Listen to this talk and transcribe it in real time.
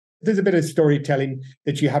there's a bit of storytelling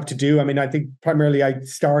that you have to do. I mean, I think primarily I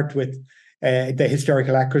start with the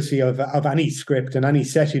historical accuracy of any script and any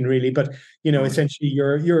setting, really. But essentially,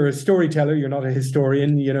 you're a storyteller. You're not a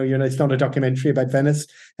historian. It's not a documentary about Venice.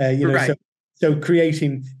 Right. So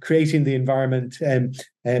creating the environment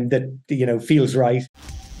that feels right.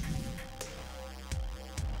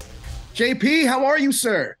 JP, how are you,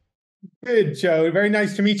 sir? Good, Joe. Very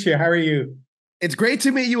nice to meet you. How are you? It's great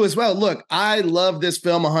to meet you as well. Look, I love this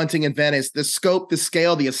film, A Hunting in Venice. The scope, the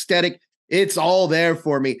scale, the aesthetic, it's all there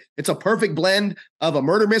for me. It's a perfect blend of a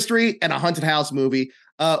murder mystery and a haunted house movie.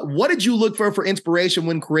 What did you look for inspiration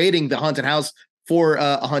when creating the haunted house for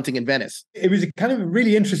A Hunting in Venice? It was a kind of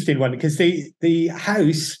really interesting one because the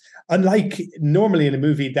house, unlike normally in a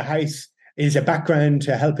movie, the house is a background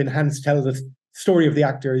to help tell the story of the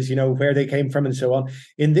actors, where they came from and so on.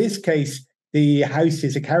 In this case, the house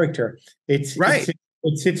is a character. It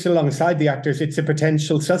sits alongside the actors. It's a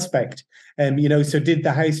potential suspect. So did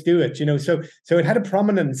the house do it? So it had a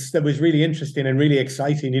prominence that was really interesting and really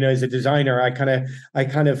exciting. As a designer, I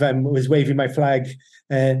kind of was waving my flag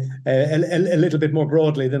a little bit more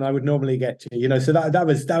broadly than I would normally get to. So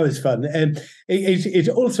that was fun. And it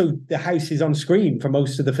also, the house is on screen for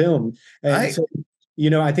most of the film. Right. So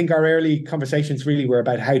I think our early conversations really were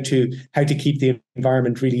about how to keep the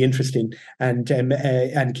environment really interesting and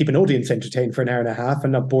keep an audience entertained for an hour and a half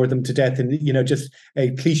and not bore them to death. And just a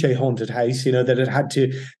cliche haunted house. That it had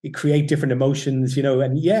to create different emotions.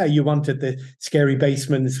 And you wanted the scary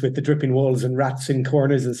basements with the dripping walls and rats in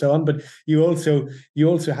corners and so on. But you also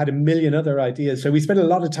had a million other ideas. So we spent a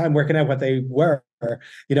lot of time working out what they were.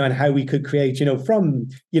 And how we could create, from,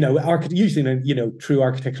 using a, true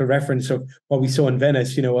architectural reference of what we saw in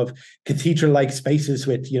Venice, of cathedral-like spaces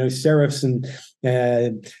with, seraphs and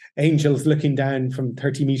angels looking down from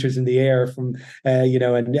 30 meters in the air from, to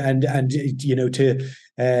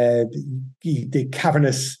the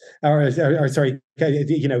cavernous,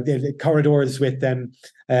 the corridors with them,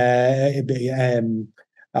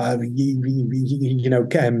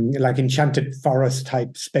 like enchanted forest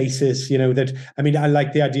type spaces, that, I mean, I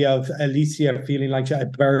like the idea of Alicia feeling like a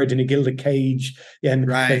bird in a gilded cage, and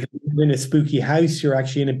right. in a spooky house, you're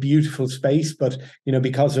actually in a beautiful space, but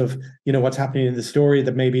because of what's happening in the story,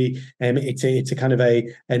 that maybe it's a kind of a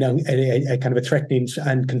kind of a threatening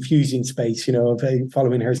and confusing space, of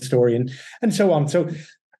following her story and so on. So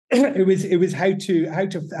it was how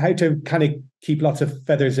to kind of keep lots of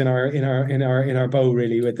feathers in our bow,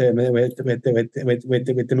 really, with the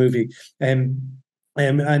movie.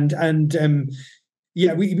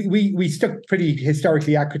 We stuck pretty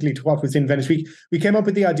historically accurately to what was in Venice. We came up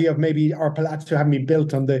with the idea of maybe our palazzo having been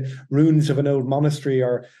built on the ruins of an old monastery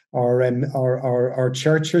or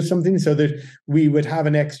church or something, so that we would have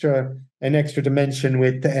an extra dimension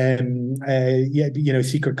with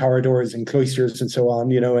secret corridors and cloisters and so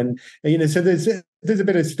on, and so there's a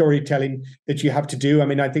bit of storytelling that you have to do. I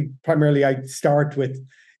mean, I think primarily I start with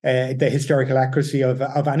the historical accuracy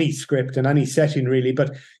of any script and any setting, really.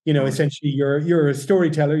 But essentially, you're a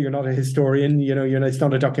storyteller. You're not a historian. It's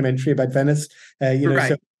not a documentary about Venice.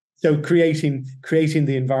 Right. So creating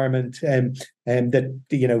the environment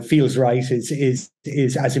that feels right is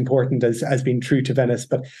as important as being true to Venice.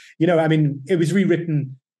 But I mean, it was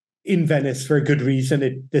rewritten in Venice for a good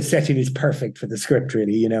reason. The setting is perfect for the script,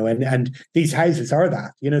 really, and these houses are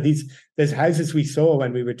that, there's houses we saw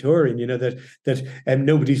when we were touring, that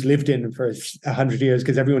nobody's lived in for 100 years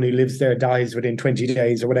because everyone who lives there dies within 20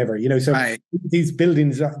 days or whatever, so right. These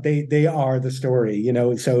buildings they are the story,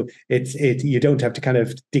 so it's you don't have to kind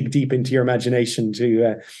of dig deep into your imagination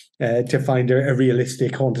to find a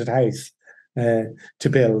realistic haunted house to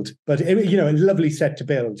build. But a lovely set to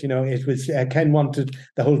build. It was Ken wanted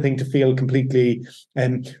the whole thing to feel completely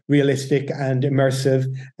realistic and immersive.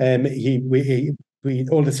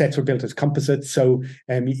 All the sets were built as composites, so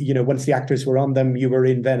once the actors were on them, you were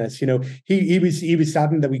in Venice. He was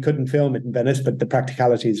saddened that we couldn't film it in Venice, but the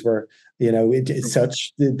practicalities were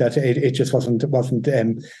such that it just wasn't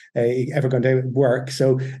ever going to work.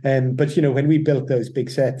 So but when we built those big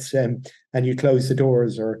sets, and you close the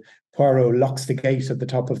doors, or Poirot locks the gate at the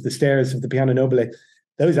top of the stairs of the Piano Nobile,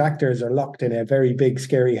 those actors are locked in a very big,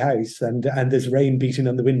 scary house, and there's rain beating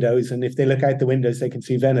on the windows, and if they look out the windows, they can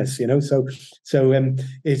see Venice. So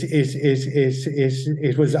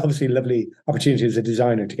it was obviously a lovely opportunity as a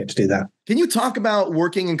designer to get to do that. Can you talk about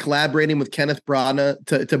working and collaborating with Kenneth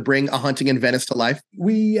Branagh to bring A Hunting in Venice to life?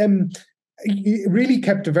 We really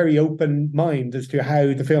kept a very open mind as to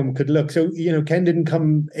how the film could look. So Ken didn't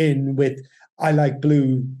come in with, I like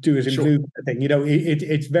blue, do it in blue thing.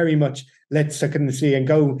 It's very much let's suck it in the sea and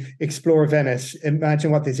go explore Venice. Imagine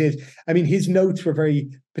what this is. I mean, his notes were very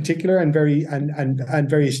particular and very and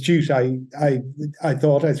very astute. I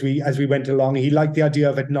thought as we went along, he liked the idea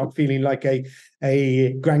of it not feeling like a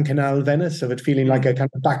Grand Canal Venice, of it feeling like a kind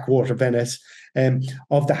of backwater Venice,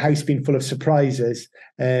 of the house being full of surprises.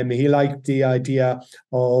 He liked the idea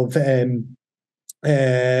of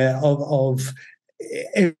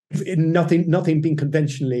nothing being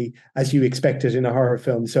conventionally as you expected in a horror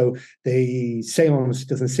film. So the seance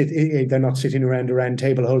doesn't sit; they're not sitting around a round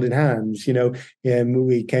table holding hands.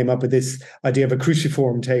 We came up with this idea of a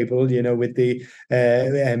cruciform table. With the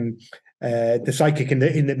psychic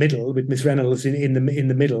in the middle, with Miss Reynolds in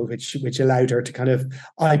the middle, which allowed her to kind of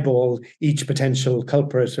eyeball each potential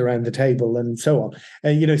culprit around the table and so on.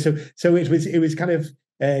 So it was kind of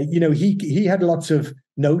he had lots of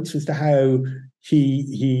notes as to how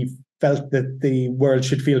he felt that the world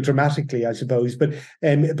should feel dramatically, I suppose, but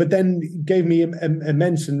then gave me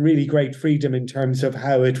immense and really great freedom in terms of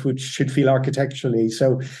how it should feel architecturally.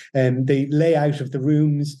 So the layout of the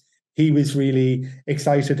rooms, he was really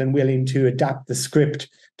excited and willing to adapt the script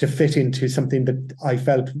to fit into something that I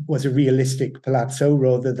felt was a realistic palazzo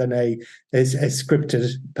rather than a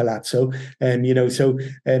scripted palazzo. And as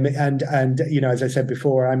I said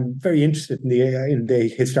before, I'm very interested in the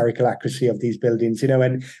historical accuracy of these buildings.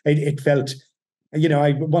 And it felt.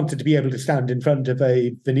 I wanted to be able to stand in front of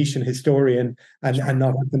a Venetian historian and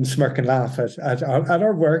not have them smirk and laugh at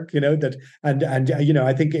our work. I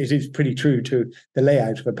think it is pretty true to the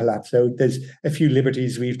layout of a palazzo. There's a few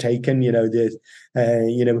liberties we've taken.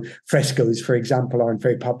 Frescoes, for example, aren't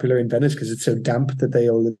very popular in Venice because it's so damp that they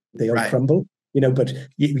all crumble. But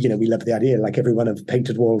we love the idea, like everyone, of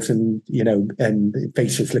painted walls and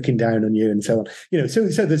faces looking down on you and so on. So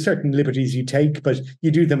there's certain liberties you take, but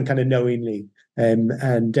you do them kind of knowingly. And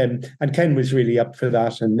Ken was really up for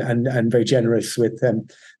that and very generous with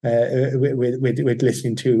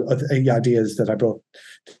listening to other ideas that I brought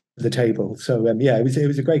to the table. So it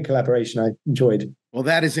was a great collaboration. I enjoyed. Well,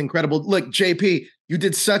 that is incredible. Look, JP, you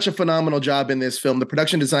did such a phenomenal job in this film. The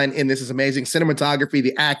production design in this is amazing. Cinematography,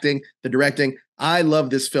 the acting, the directing. I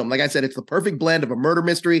love this film. Like I said, it's the perfect blend of a murder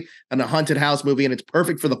mystery and a haunted house movie, and it's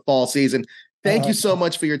perfect for the fall season. Thank you so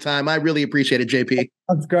much for your time. I really appreciate it, JP.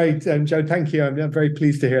 That's great, Joe. Thank you. I'm very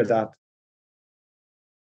pleased to hear that.